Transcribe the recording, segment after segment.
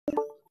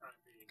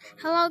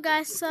Hello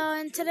guys, so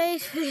in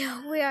today's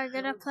video we are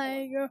gonna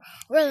play your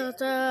lol.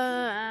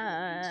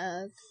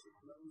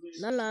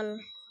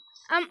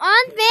 I'm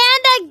on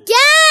band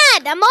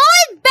again! I'm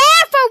always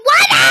banned for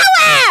 1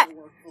 hour!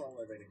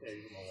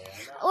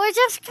 We're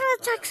just gonna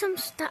check some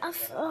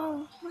stuff.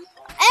 Oh my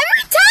god.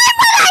 Every time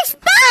when I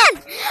spawn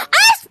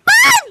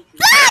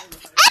back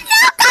and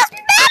no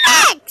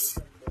cosmetics!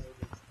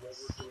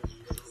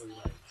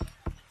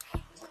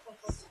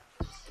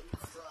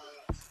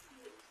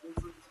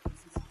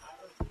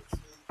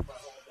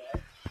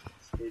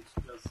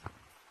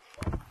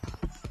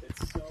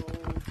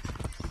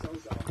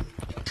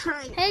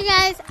 Hey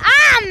guys,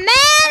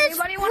 man, it's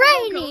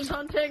raining. Ghost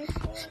hunting?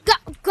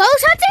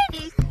 Ghost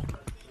hunting?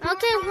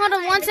 Okay, hold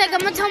on 1 second. I'm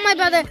gonna tell my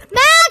brother,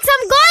 Max,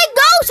 I'm going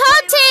ghost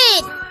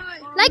hunting!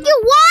 Like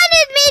you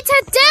wanted me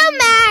to do,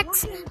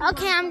 Max!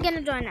 Okay, I'm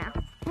gonna join now.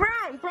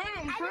 Brown.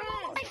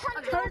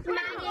 Heard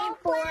Maggie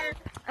for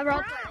a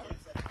role play.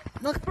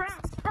 Look,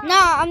 no,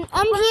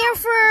 I'm here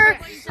for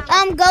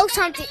ghost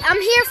hunting.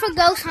 I'm here for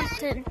ghost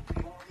hunting.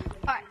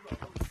 Alright.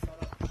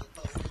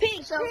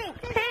 Pink,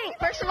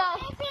 first of all,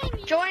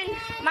 join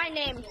my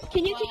name.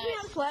 Can you teach me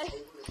how to play?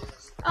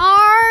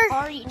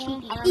 R-E-T-E. I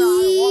don't know how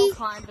to wall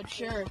climb, but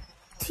sure.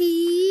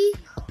 T.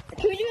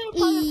 Can we do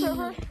it on the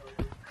server?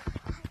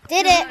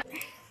 Did it.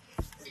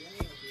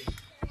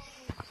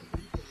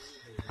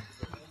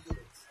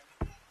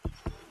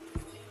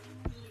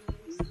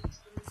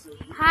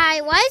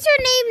 Hi, why is your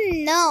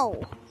name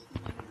No?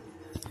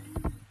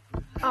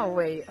 Oh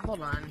wait,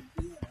 hold on.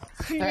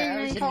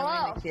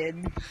 Hello.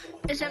 Kid.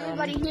 Is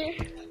everybody here?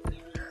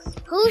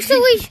 Who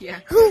should we? Yeah.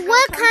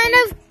 What kind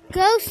of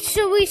ghost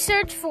should we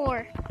search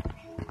for?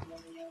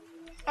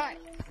 Alright.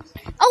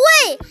 Oh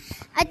wait,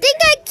 I think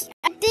I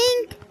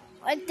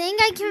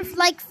can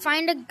like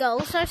find a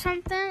ghost or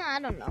something. I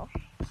don't know.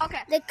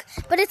 Okay.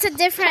 But it's a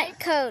different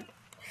code.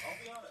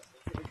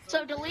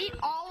 So delete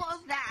all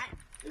of that,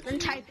 then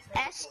type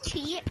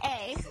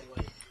S-T-A.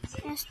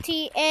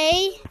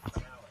 S-T-A.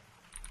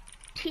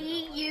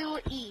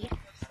 T-U-E.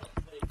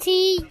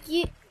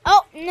 T-U.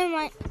 Oh, never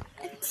mind.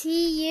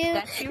 T-U.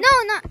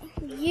 No, not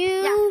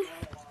U.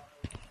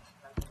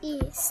 E.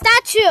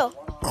 Statue.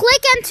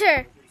 Click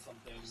enter.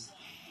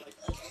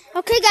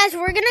 Okay, guys,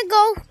 we're gonna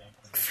go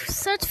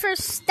search for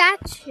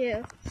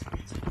statue.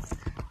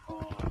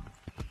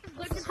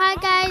 Hi,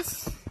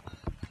 guys.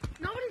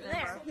 Nobody's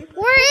there. We're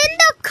in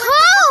the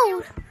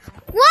code.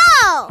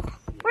 Whoa.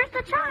 Where's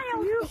the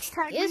child?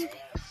 Excuse me.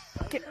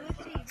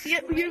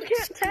 You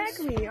can't tag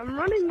me. I'm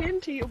running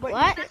into you. But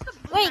What?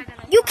 Wait,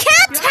 you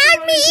can't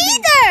tag me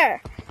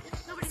either.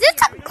 Is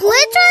this a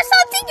glitch or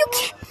something? You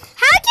can't.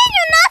 How can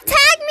you not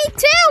tag me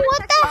too?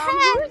 What the who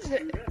heck? is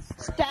it?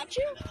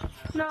 Statue?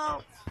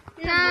 No.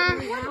 Nah.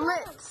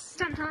 Blitz.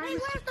 Sometimes. Hey,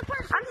 where's the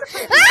person? I'm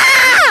supposed to Ah!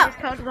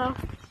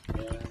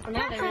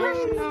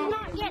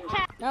 not yet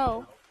tagged.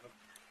 No.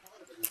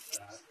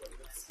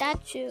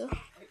 Statue.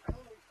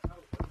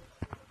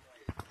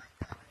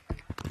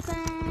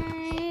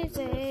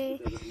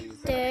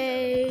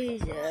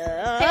 Daisy.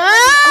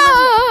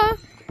 Oh!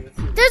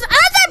 There's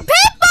other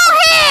people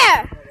here!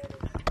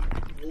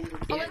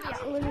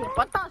 Olivia.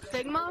 What the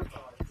Sigma?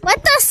 What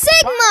the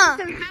Sigma?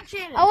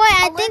 Oh wait,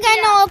 I think I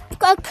know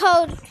a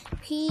code.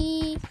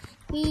 P-B-B-V.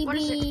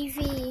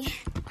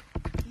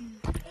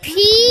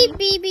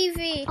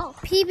 P-B-B-V. Oh.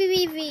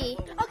 P-B-B-V.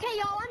 Okay,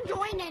 y'all, I'm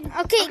joining.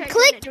 Okay,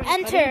 click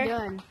enter.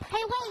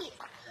 Hey, wait.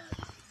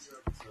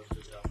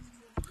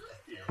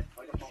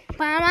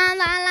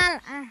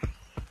 Ba-la-la-la-la.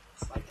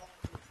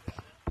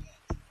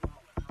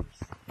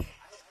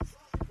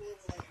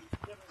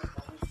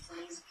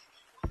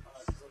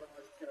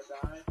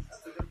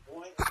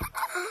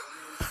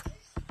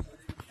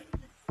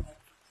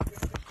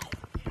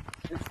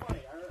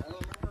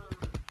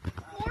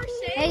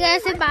 Hey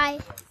guys, goodbye.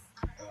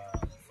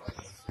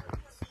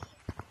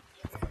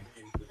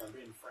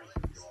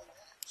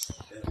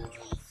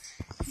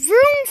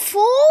 Room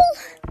full?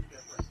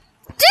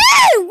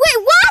 Dude, wait,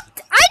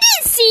 what? I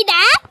didn't see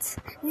that.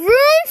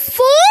 Room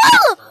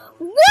full?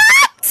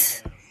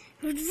 What?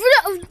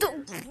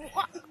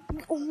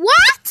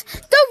 What?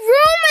 The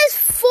room is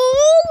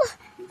full?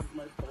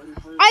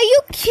 Are you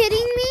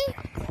kidding me?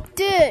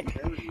 Dude.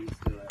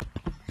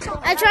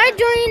 I tried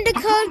joining the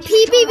code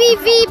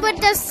PPBV, but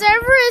the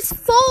server is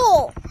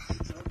full.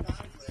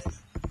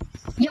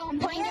 Yo, I'm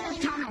playing this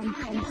time.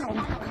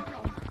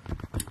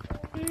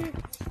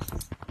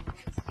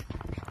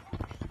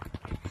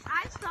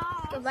 I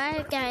saw.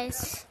 Goodbye,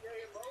 guys.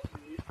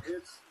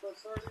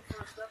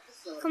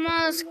 Come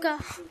on, let's go.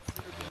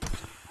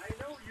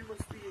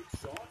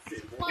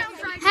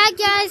 Hi,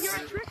 guys.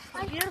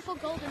 Beautiful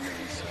golden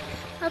rings.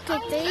 Okay,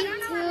 thank you.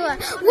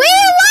 We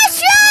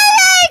wish you a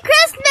Merry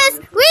Christmas.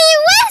 We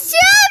wish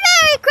you a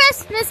Merry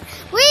Christmas.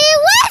 We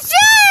wish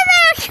you a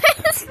Merry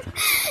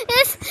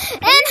Christmas and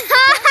a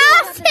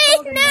Happy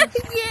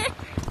New Year.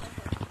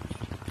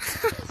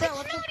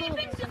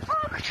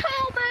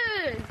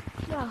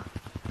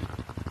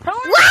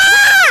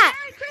 What?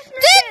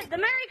 The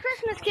Merry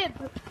Christmas kid.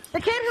 The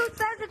kid who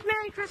says it's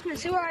Merry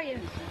Christmas. Who are you?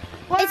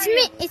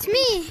 It's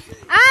me.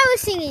 I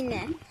was singing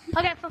it.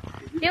 Okay,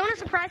 do you want to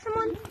surprise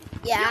someone?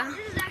 Yeah.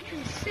 This is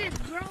actually sick,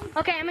 bro.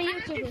 Okay, I'm a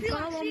YouTuber.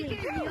 Follow me.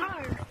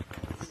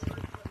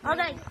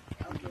 Okay.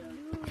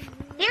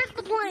 Here's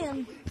the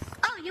plan.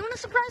 Oh, you want to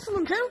surprise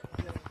someone too?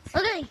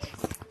 Okay.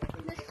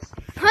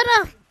 Hold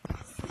up.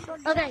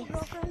 Okay.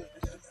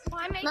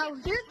 No,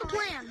 here's the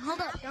plan.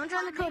 Hold up. Don't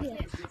join the code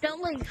yet.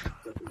 Don't leave.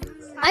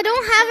 I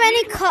don't have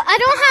any code. I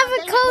don't have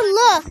a code.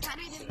 Look.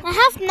 I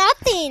have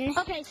nothing.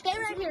 Okay, stay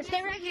right here.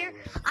 Stay right here.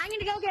 I'm going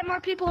to go get more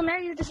people in there.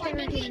 You just stay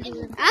right here and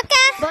do it.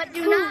 Okay. But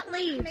do not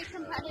leave.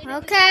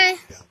 Okay.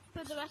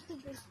 For the rest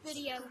of this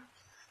video.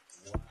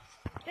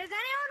 Does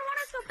anyone want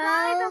to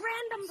surprise a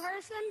random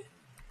person?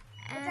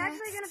 It's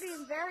actually going to be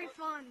very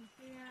fun.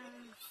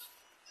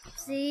 Yeah.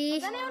 See.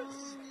 Does anyone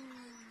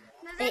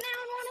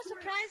want to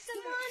surprise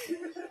someone?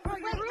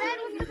 Wait, Red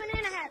with the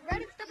banana hat.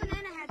 Red with the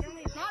banana hat. Don't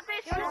leave. Not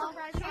baseball.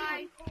 Surprise.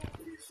 Try.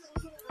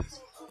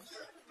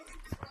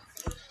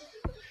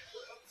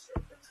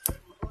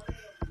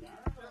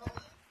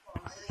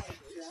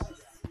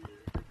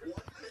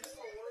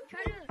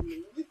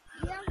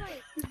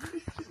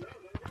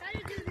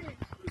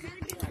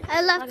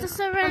 I left the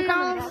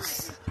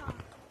Serenos.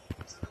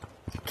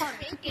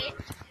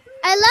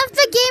 I left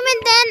the game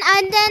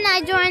and then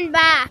I joined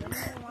back.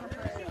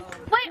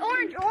 Wait,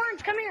 Orange,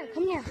 come here.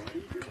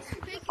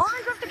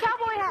 Orange with the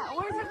cowboy hat.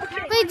 Orange with the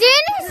cowboy hat. Wait,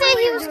 didn't he say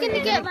he was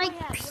gonna get like?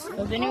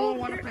 Does anyone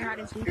want to play hide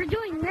and seek? You're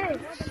doing this.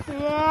 Does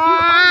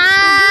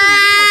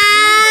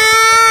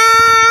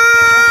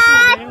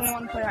anyone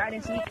want to play hide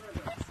and seek?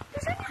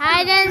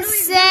 Hide and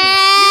seek.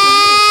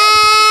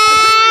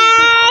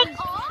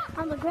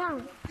 On the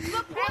ground.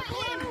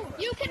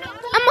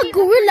 I'm a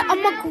gorilla.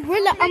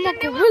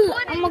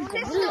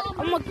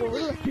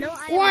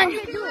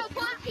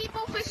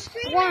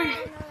 One,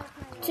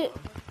 two.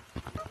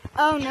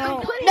 Oh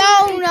no.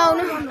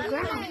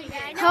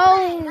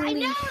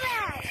 Holy.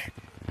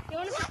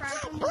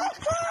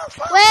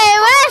 Wait,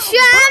 wish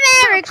you a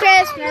Merry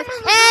Christmas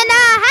and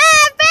a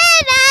Happy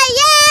New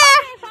Year.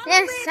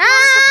 Yes,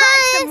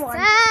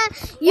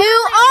 you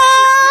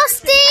all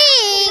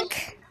stink.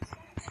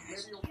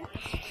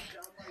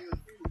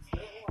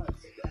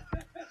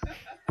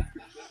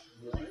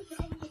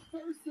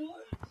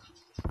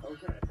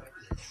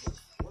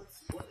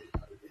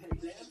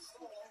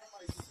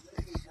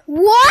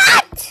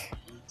 What?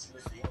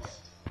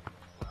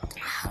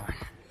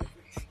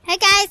 Hey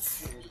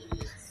guys.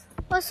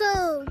 What's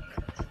up?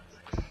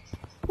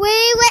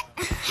 Wait.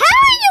 How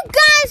are you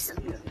guys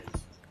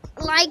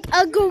like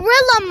a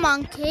gorilla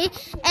monkey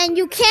and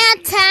you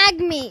can't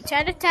tag me?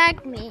 Try to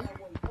tag me.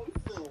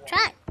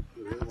 Try.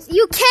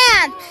 You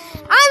can't.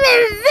 I'm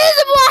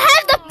invisible. I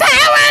have the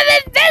power of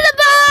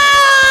invisible.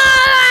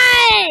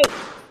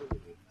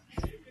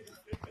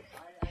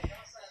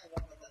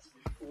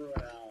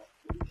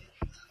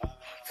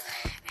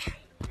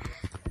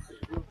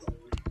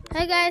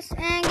 Hey guys,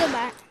 and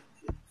goodbye.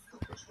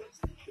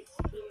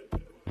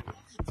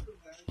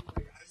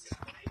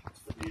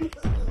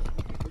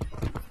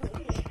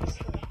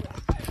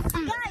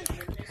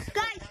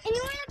 Guys,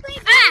 anyone want to play?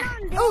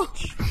 Oh,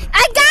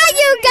 I got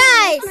you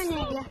guys.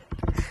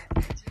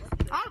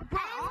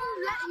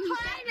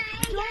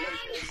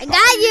 I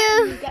got you.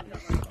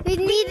 We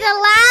need the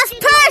last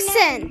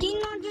person. Ding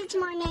Dong Ditch,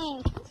 my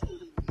name.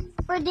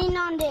 For Ding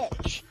Dong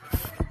Ditch.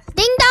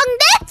 Ding Dong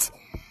Ditch.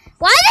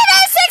 Why did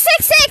I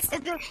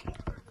 666?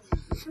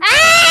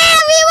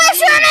 We wish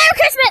you a Merry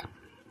Christmas.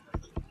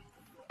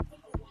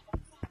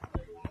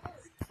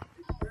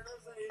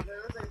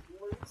 There's a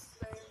blue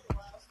stained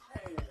glass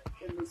pan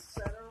in the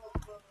center of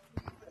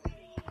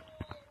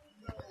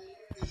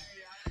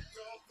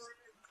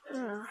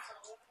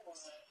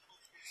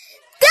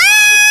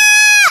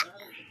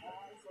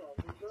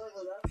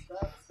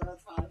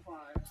That's high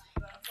five.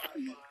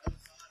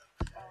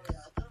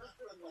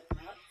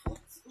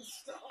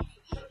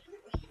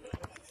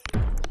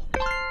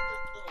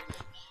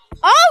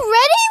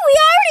 Already? We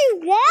already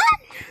won?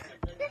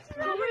 This is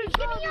over.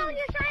 Give me all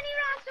your shiny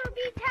rocks or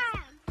be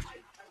tagged.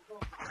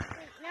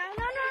 No.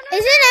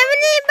 Isn't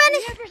anybody?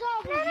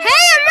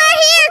 Hey, I'm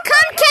right here.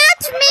 Come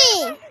catch me.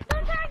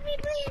 Don't tag me,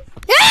 please.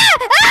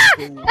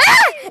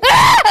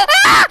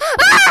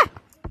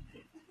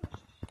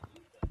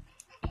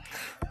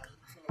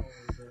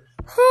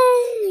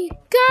 Holy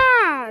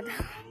God.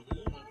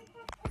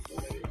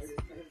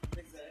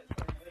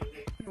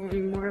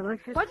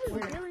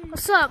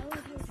 What's up?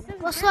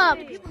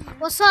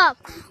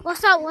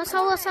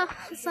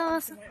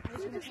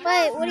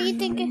 Wait, what are you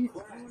thinking?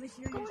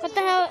 What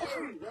the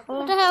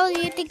hell do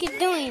you think you're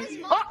doing? His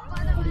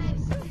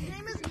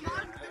name is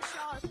Mark the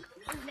Shark.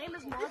 His name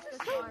is Mark the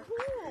Shark.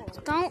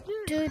 Don't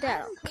do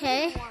that,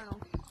 okay?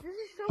 This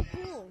is so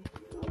cool.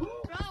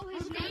 Bro,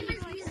 his name is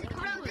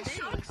the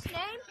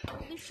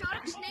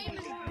shark's name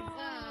is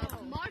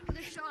Mark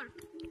the Shark.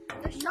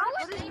 The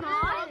shark's name is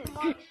Mark the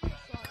Shark.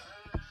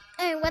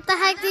 Hey, what the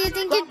heck do you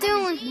think you're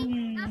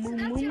doing?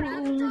 That's your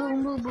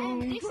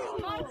This is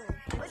Mark.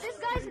 This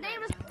guy's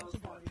name is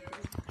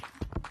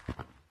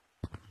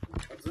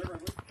Observer,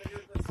 let's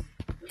figure this.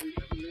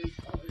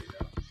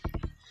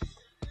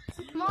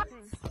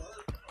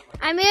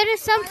 I muted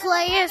some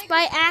players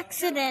by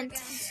accident.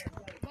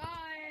 Bye.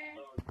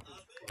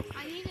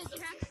 I need a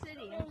Track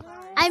City.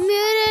 I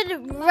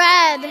muted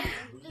Red.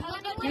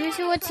 Let me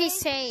see what he's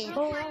saying. Anyone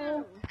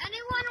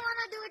want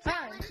to do a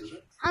challenge?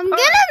 I'm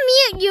gonna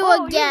mute you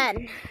again.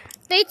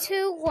 3,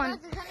 2, 1. Does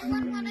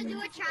anyone want to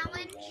do a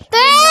challenge?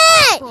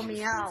 3, Pull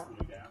me out.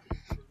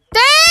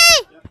 3,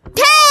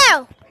 2,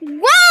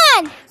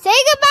 1. Say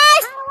goodbye,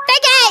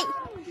 Sticky.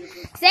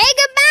 Say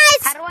goodbye,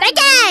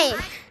 Sticky.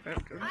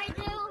 I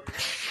do.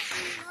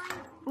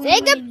 Say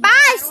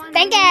goodbye,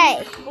 Sticky.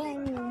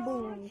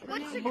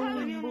 What's the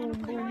code?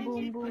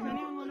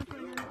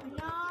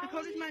 The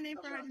code is my name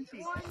for hide and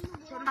seek.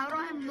 How do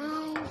I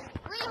move?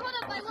 Wait, hold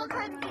up. I will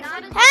type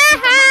not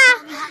Aha!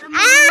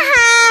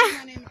 Aha!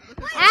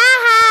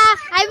 Aha!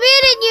 I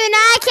muted you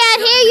now. I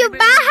can't hear you.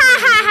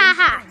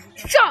 Bahahaha.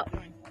 Shut.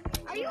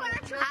 Are you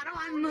actually? How do I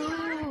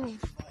move?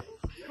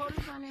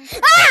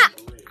 Ah!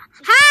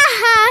 Ha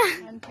ha!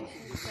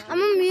 I'm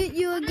gonna mute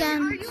you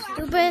again,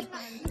 stupid.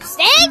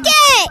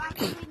 Stinky!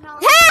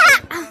 Ha!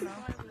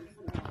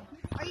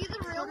 Are you the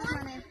real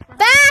one?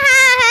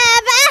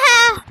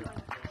 Baha!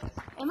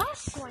 Am I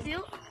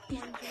still?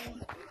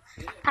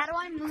 How do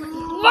I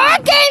move?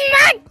 Working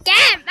my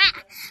game!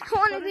 I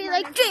wanna be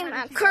like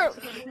Dreamer Crew.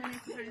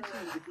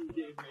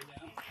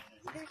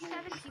 There's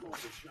 7 people.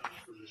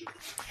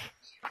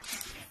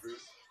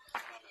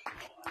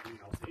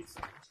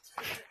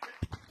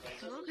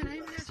 Hello, can any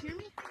of you guys hear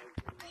me?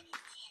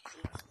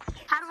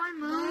 How do I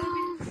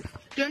move?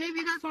 Do any of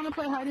you guys want to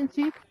play hide and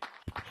seek?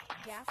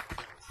 Yeah.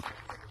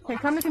 Okay,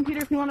 come to the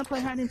computer if you want to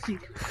play hide and seek.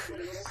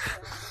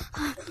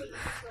 Come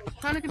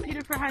to the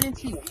computer for hide and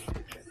seek.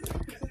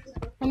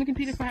 Come to the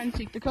computer for hide and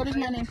seek. The code is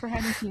my name for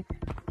hide and seek.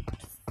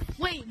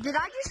 Wait, did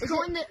I just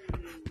join the?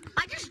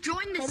 I just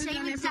joined the What is same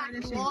my name for exact hide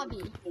and seek?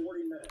 lobby.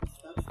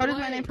 Code is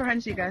my name for hide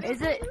and seek, guys.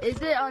 Is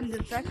it on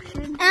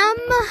defection?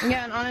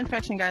 Yeah, and on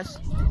infection, guys.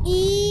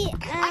 E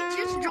I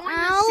just joined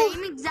the L.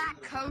 same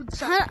exact code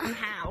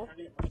somehow.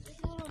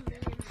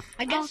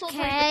 I guess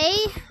Okay.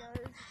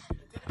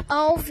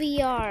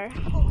 OVR.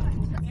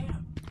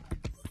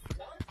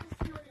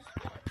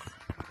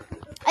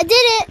 I did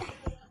it.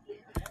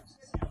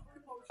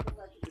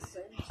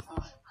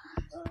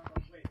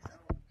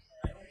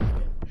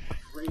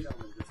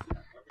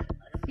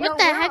 What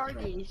the heck?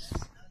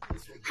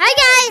 Hi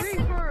guys.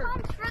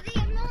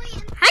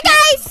 Hi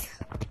guys.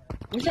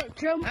 Is that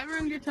true?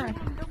 Everyone get time.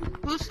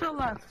 Who's still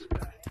left?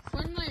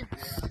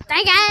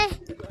 Hi guys.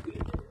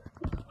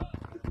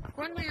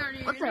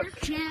 What's up,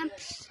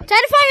 champs?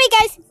 Try to find me,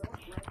 guys.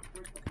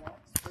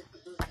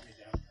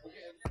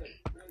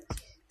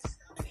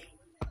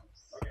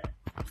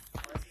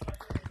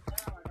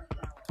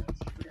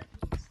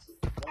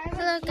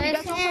 Hello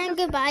guys and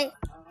goodbye.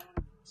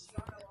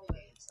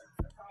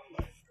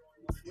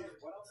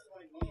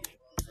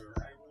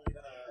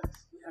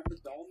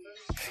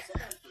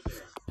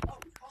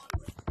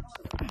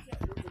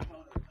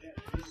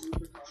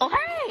 Oh,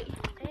 hey!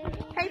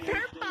 Hey,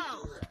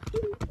 Purple!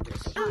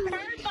 Oh,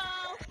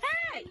 Purple!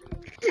 Hey!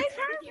 Hey,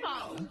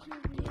 Purple!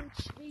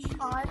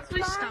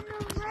 Please stop.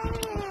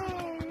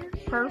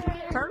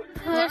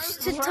 Push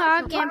to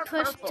talk and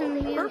push to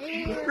mute.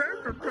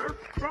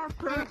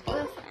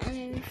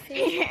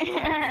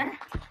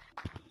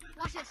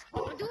 Watch this.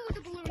 Do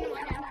the balloon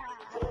right now.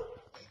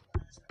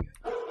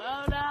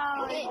 Oh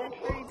no, it's a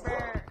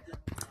creeper.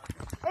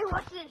 Hey,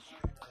 watch this.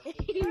 It's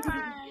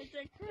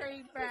a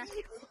creeper.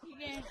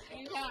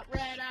 You got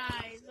red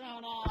eyes. Oh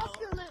no.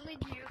 Absolutely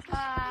you.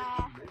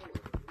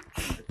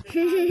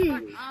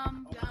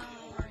 I'm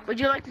done. Would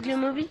you like to do a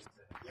movie?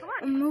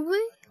 A movie?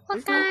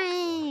 What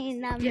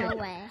kind of Yeah.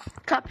 movie?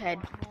 Cuphead.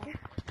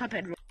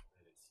 Cuphead.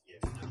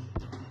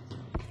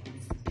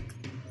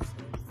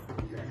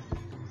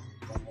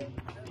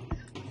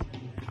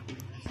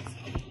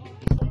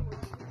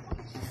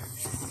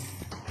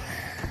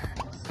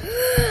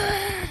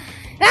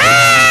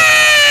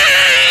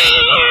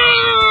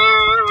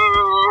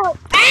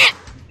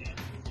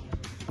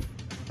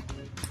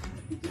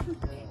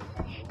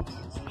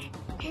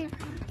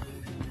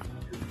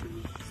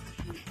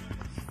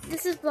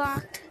 This is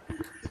blocked.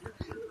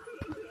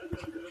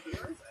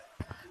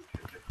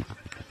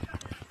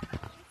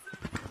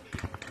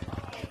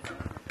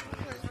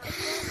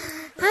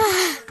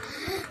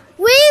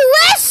 We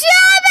wish you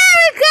a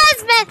Merry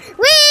Christmas!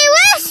 We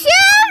wish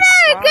you a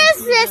Merry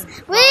Christmas!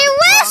 We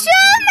wish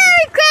you a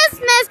Merry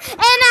Christmas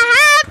and a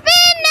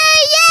Happy New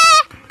Year!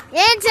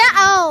 Into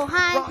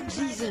hi. Wrong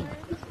season.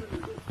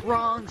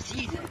 Wrong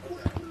season.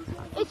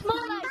 It's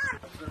my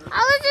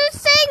I was just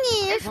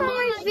singing. It's from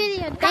my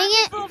video. Dang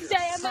it.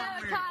 birthday,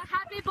 America.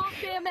 Happy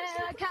birthday,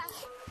 America.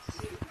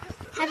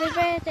 Happy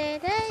birthday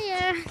to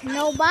you.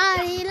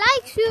 Nobody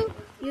likes you.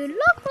 You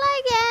look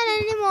like an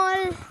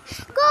animal.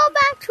 Go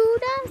back to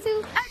the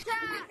zoo.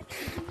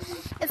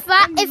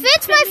 If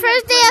it's my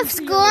first day of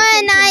school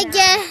and I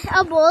get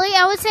a bully,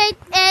 I would say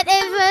it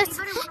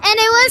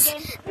was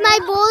my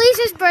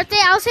bully's birthday.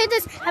 I'll say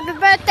this: Happy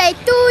birthday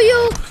to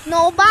you.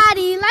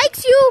 Nobody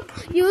likes you.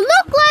 You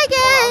look like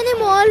an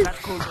animal.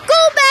 Go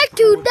back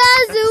to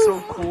the zoo.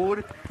 So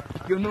cold.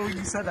 You know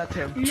you said that,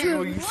 Tim.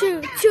 Choo,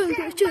 choo, choo,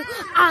 choo, choo.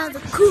 I'm the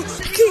cool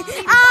kid.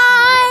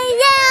 I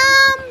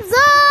am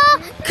the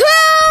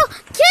cool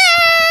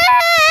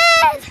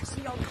kid.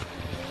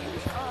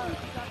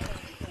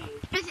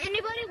 Does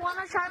anybody want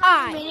to try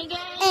I my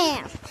minigame?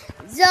 am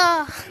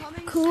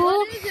the cool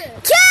What is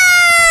it? kid.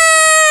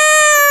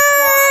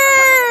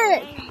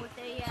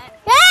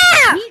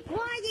 Yeah. Be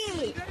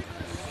quiet.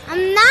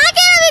 I'm not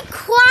gonna be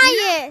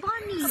quiet.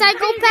 Funny.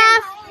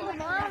 Psychopath.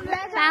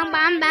 Bam,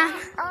 bam, bam.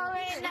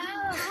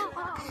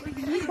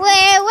 We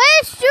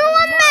wish you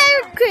a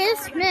Merry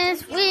Christmas.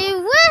 We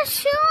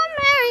wish you a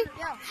Merry.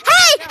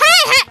 Hey,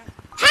 hey, hey,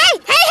 hey,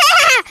 hey,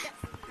 hey.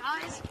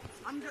 Guys,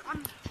 I'm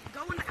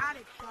going at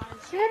it,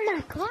 guys. Oh my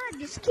god,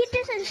 this kid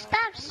doesn't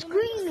stop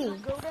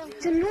screaming.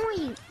 It's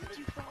annoying.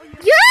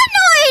 You're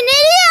annoying,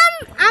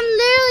 idiot. I'm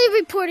literally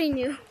reporting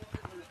you.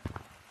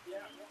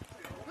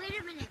 Wait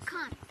a minute,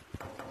 come.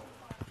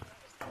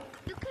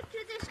 You could do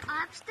this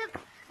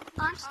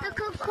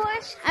obstacle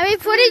course. I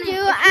reported you.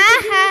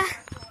 Aha.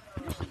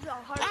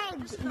 Hey,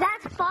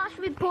 that's false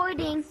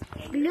reporting.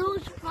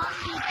 Blue's false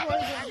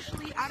reporting.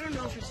 Actually, I don't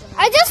know if it's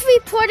I just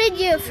reported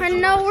you for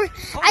no.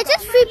 I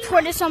just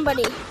reported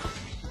somebody.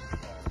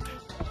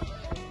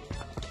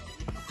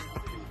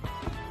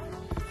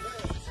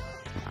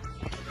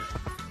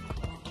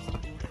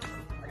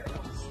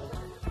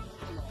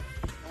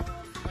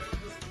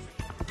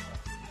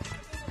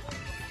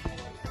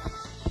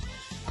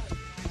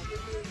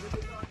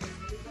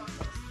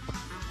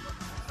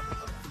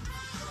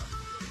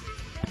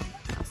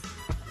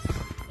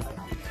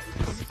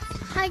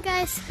 Hi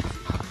guys.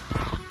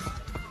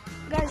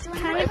 Guys,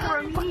 wait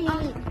for me.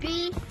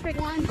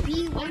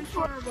 B1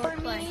 for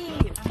me.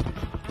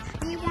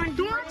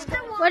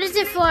 B1. What is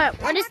it for?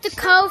 What is the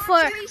code for?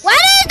 What is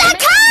the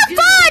code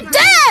for,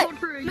 dude?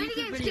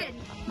 Minigames kid.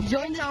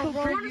 Join this code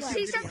for a Want to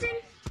see YouTube video. something?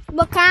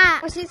 What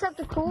kind? Want to see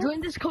something cool?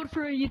 Join this code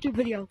for a YouTube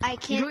video. I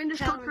can't. Join this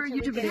code for a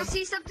YouTube video. Want to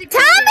see something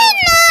Tell cool? me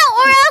now,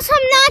 or else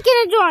I'm not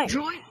gonna join.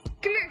 Join.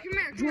 Come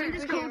here. Join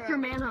this code for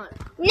Manhunt.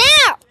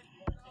 Now.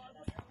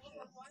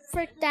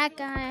 Frick that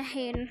guy. I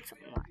hate him so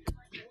much.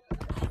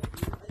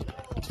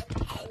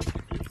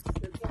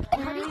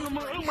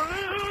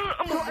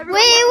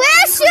 We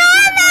wish you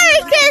a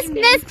Merry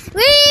Christmas.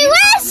 We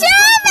wish you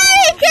a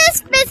Merry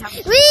Christmas.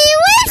 We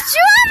wish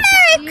you a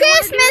Merry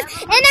Christmas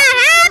and a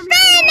Happy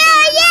New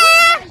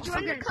Year.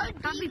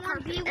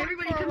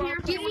 Everybody come here.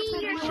 Give me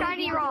your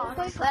shiny rock.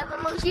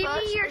 Give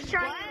me your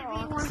shiny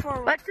rock. What's the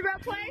role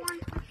play?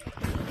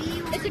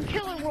 It's a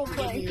killer role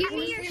play. Give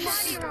me your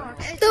shiny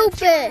rock.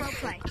 Stupid.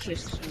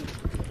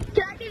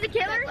 Can I be the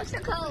killer? What's the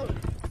code?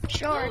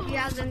 Sure, he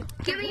hasn't.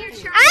 Give me your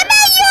shiny I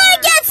bet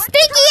you get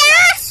sticky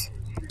ass.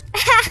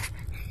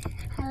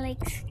 I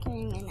like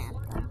screaming at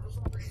them.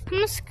 I'm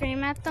gonna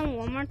scream at them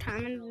one more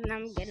time and then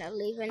I'm gonna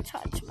leave and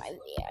touch my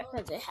VR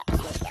because it has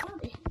no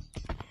battery.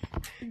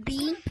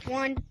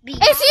 B1B.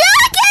 If you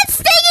get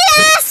sticky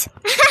ass!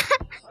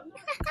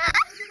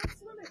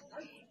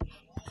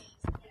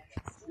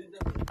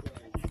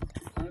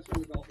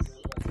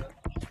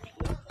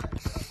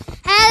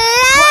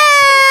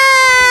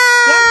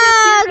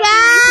 Hello,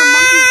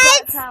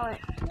 guys!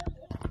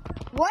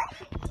 What?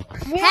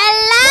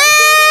 Hello,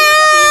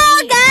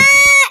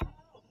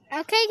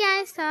 guys! Okay,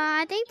 guys, so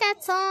I think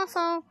that's all.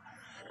 So,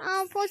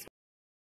 post